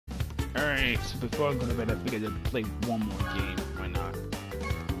Alright, so before I go to bed, I figured I'd play one more game. Why not?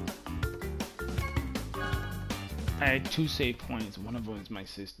 I had 2 save points. One of them is my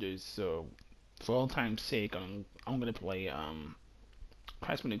sister's, so for all time's sake, I'm gonna play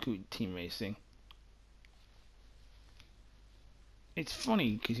Crash Bandicoot Team Racing. It's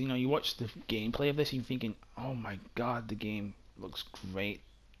funny because you watch the gameplay of this, and you're thinking, "Oh my God, the game looks great.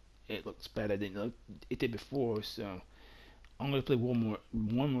 It looks better than it did before." So I'm gonna play one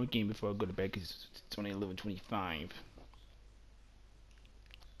more game before I go to bed because it's only 11:25.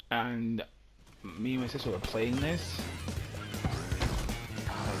 And me and my sister were playing this.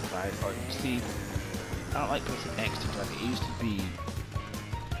 See, I don't like pressing X to drive. It used to be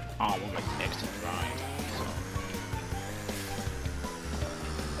I want like X to drive.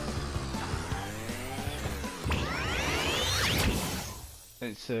 So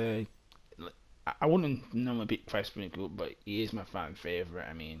it's I wouldn't know a bit Crash Bandicoot, but he is my fan favorite.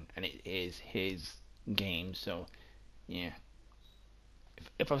 I mean, and it is his game, so yeah.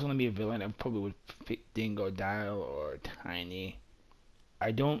 If I was gonna be a villain, I probably would pick Dingo Dial or Tiny.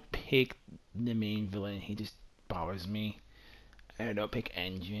 I don't pick the main villain; he just bothers me. I don't pick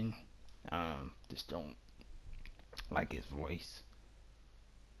Engine. Just don't like his voice.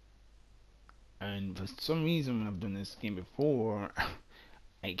 And for some reason, when I've done this game before,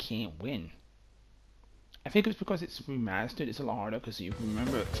 I can't win. I think it's because it's remastered. It's a lot harder because you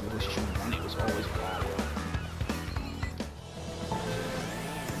remember for this one, it was always hard.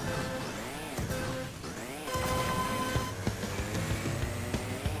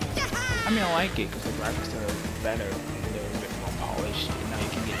 I mean, I like it because the graphics are better and they're a bit more polished. And now you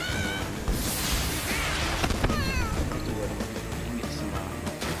can get some,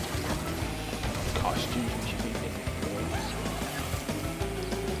 costumes which you can get before.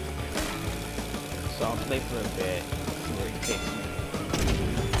 So I'll play for a bit, see where it takes me.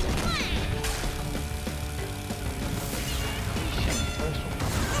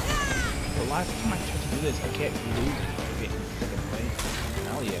 The last time I tried to do this, I kept losing. I get in second place.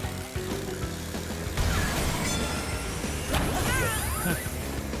 Hell yeah.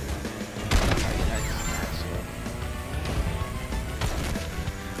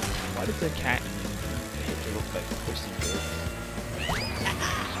 Why does the cat look like Pussy Bird?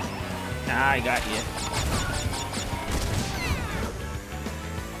 Ah, I got you.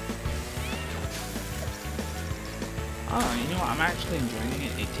 Oh, you know what? I'm actually enjoying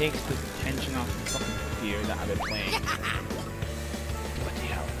it. It takes the tension off the fucking fear that I've been playing. What the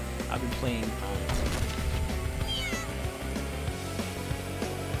hell? I've been playing,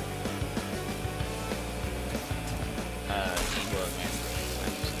 keyboard, man.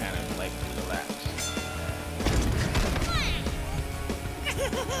 I'm just kind of like relaxed.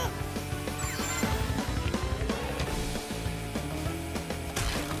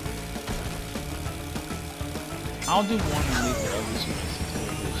 I'll do one and leave the others with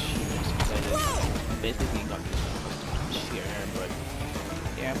she wants to play this. Basically got this one to share, but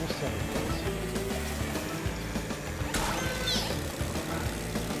yeah, we'll see how it goes.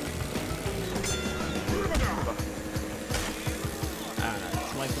 I don't know,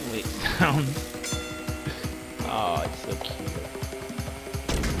 it's like the way it sounds. Oh, it's so cute.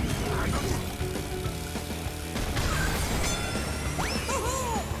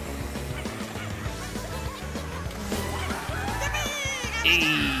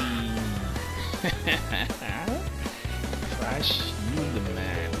 Crash, you the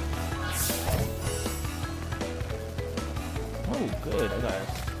man. Oh, good. I got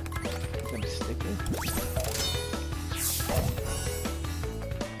some stickers.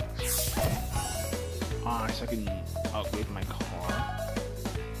 Ah, so I can upgrade my car.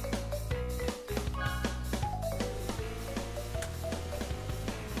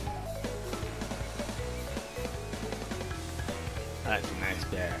 That's a nice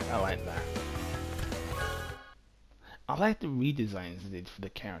bear. I like that. I like the redesigns they did for the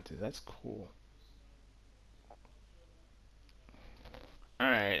characters. That's cool.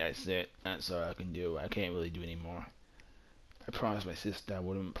 Alright, that's it. That's all I can do. I can't really do anymore. I promised my sister I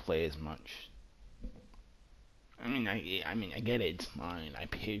wouldn't play as much. I mean, I get it. It's mine. I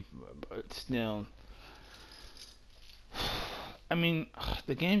paid for it, but still. I mean,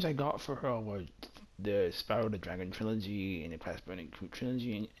 the games I got for her were the Sparrow the Dragon trilogy and the Crash Bandicoot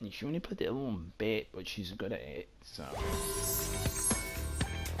trilogy, and she only played it a little bit, but she's good at it, so.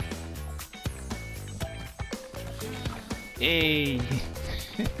 Hey!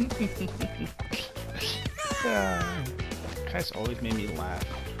 Crash always made me laugh.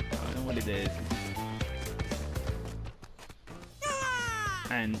 I don't know what it is.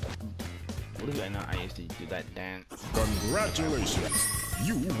 And believe it or not, I used to do that dance. Congratulations!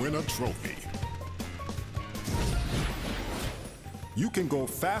 you win a trophy. You can go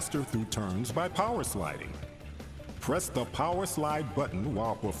faster through turns by power sliding. Press the power slide button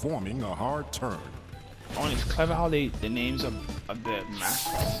while performing a hard turn. Oh, and it's clever how the names of the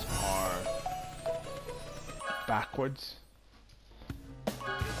masks are backwards.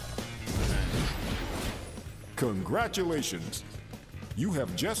 Congratulations! You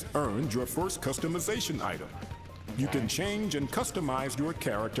have just earned your first customization item. You can change and customize your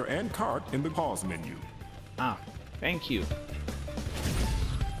character and cart in the pause menu. Ah, thank you.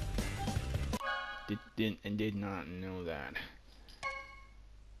 Did not know that.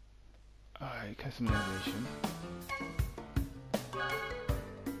 Alright, customization.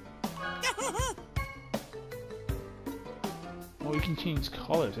 Oh, you can change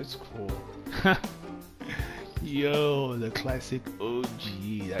colors. That's cool. Yo, the classic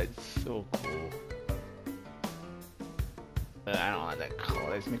OG. That's so cool. I don't like that color.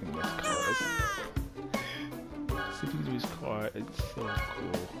 Let's make him this color. Sipping through his car. It's so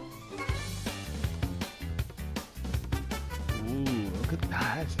cool. Ooh, look at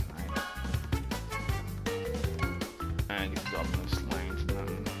that. That's nice. I get to drop no slimes.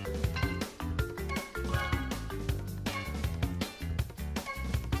 Nothing.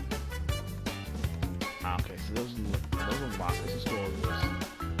 Okay, so those are locked. Let's just go over this.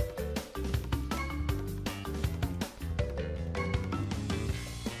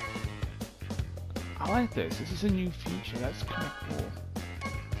 I like this. This is a new feature. That's kind of cool.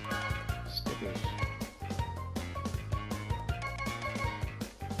 Stickers.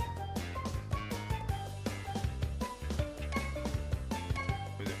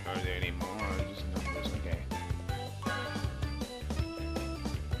 Are there any more or just numbers? Okay.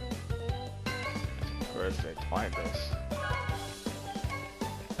 Perfect. I like this.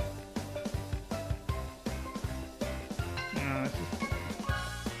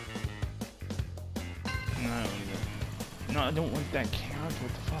 No, I don't want that character.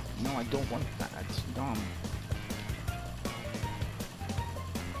 What the fuck? No, I don't want that. That's dumb.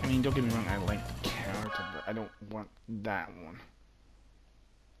 I mean, don't get me wrong, I like the character, but I don't want that one.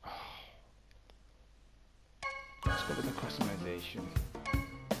 Oh. Let's go with the customization.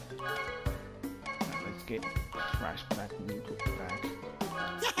 Right, let's get Crash back, Nico back.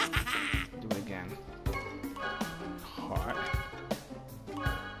 Do it again. Heart.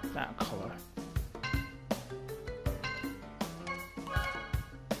 That color.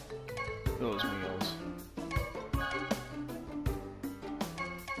 Those wheels.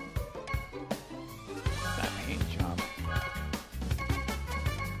 That paint job.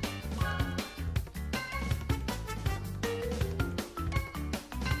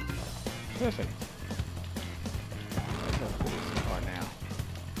 Perfect. Let's go for this car now.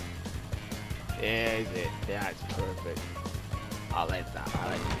 There's it. That's perfect. I like that. I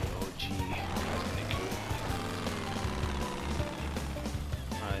like the OG. That's pretty cool.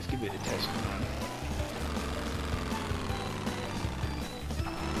 Let's give it a test run.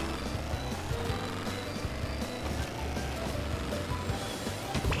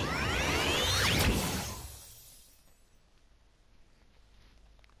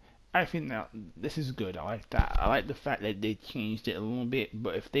 I think that this is good. I like that. I like the fact that they changed it a little bit,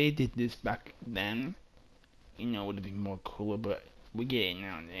 but if they did this back then, you know, it would have been more cooler, but we get it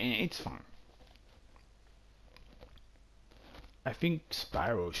now and it's fine. I think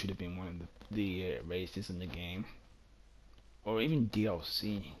Spyro should have been one of the races in the game, or even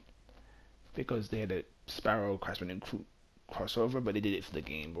DLC, because they had a Spyro Crash Bandicoot crossover, but they did it for the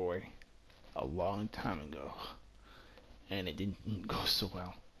Game Boy a long time ago, and it didn't go so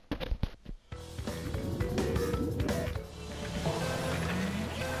well.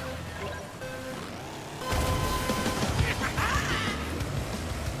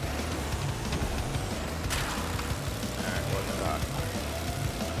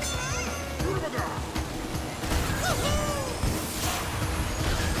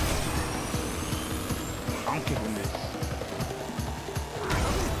 I'm kicking this.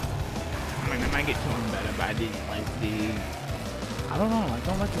 I mean, I might get something better, but I didn't like the... I don't know, I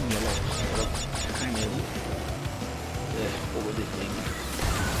don't like the yellow. It looks kind of... over the thing.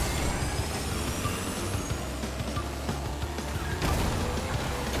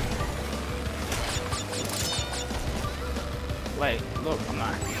 Like, look, I'm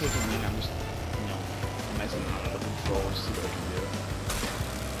not kicking it, I'm just, you know, messing around with the controls, see what I can do.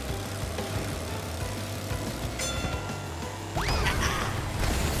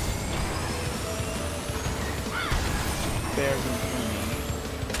 Bears in front of me.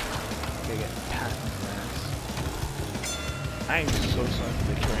 They get past my ass. I am so sorry for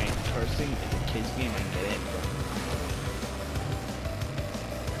the cursing. It's a kid's game, I get it, but...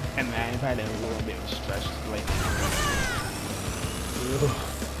 And I've had a little bit of stress lately. Ugh.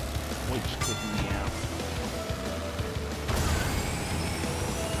 Which took me out.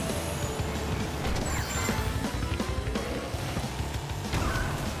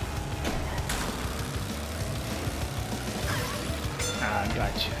 Ah,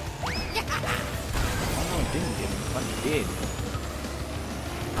 gotcha. Oh no, it didn't get me. But it did.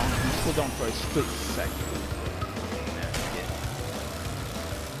 I'm still down for a split second.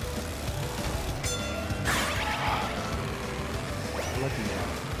 Lucky now.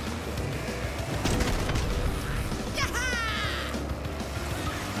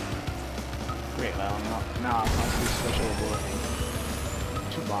 Great, well, now I'll do special ability.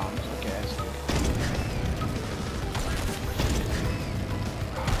 2 bombs, okay, that's good.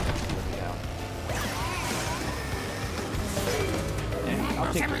 Yeah,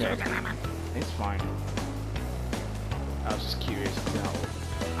 I'll take care of it. It's fine. I was just curious to know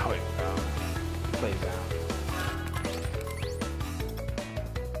how it plays out.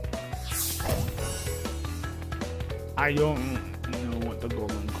 I don't know what the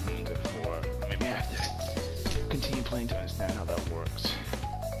golden coins are for. Maybe I have to continue playing to understand how that works.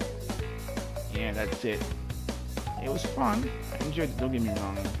 Yeah, that's it. It was fun. I enjoyed it, don't get me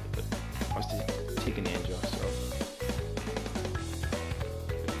wrong. But I was taking the edge off,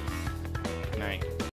 so. Night.